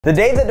The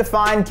day that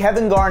defined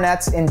Kevin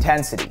Garnett's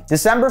intensity.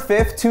 December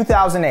 5th,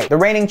 2008. The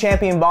reigning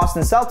champion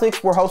Boston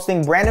Celtics were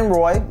hosting Brandon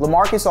Roy,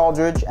 LaMarcus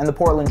Aldridge, and the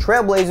Portland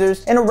Trail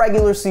Blazers in a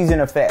regular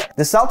season affair.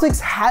 The Celtics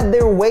had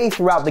their way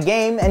throughout the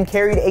game and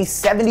carried a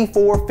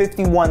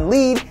 74-51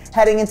 lead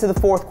heading into the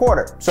fourth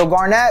quarter. So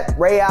Garnett,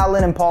 Ray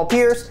Allen, and Paul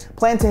Pierce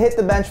planned to hit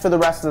the bench for the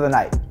rest of the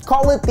night.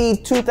 Call it the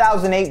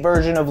 2008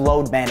 version of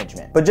load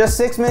management. But just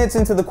 6 minutes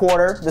into the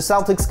quarter, the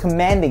Celtics'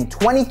 commanding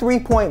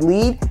 23-point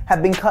lead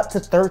had been cut to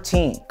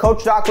 13.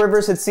 Coach Doc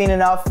Rivers had seen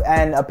enough,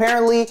 and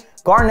apparently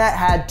Garnett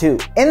had too.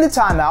 In the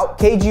timeout,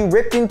 KG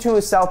ripped into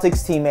his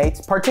Celtics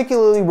teammates,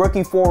 particularly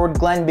rookie forward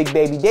Glenn Big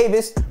Baby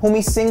Davis, whom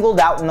he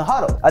singled out in the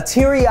huddle. A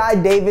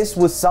teary-eyed Davis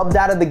was subbed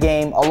out of the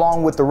game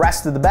along with the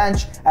rest of the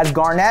bench as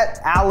Garnett,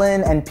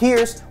 Allen, and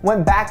Pierce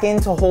went back in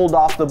to hold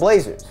off the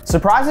Blazers.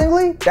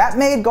 Surprisingly, that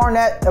made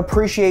Garnett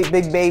appreciate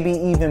Big Baby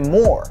even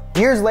more.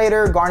 Years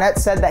later, Garnett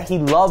said that he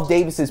loved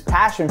Davis's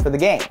passion for the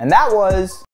game, and that was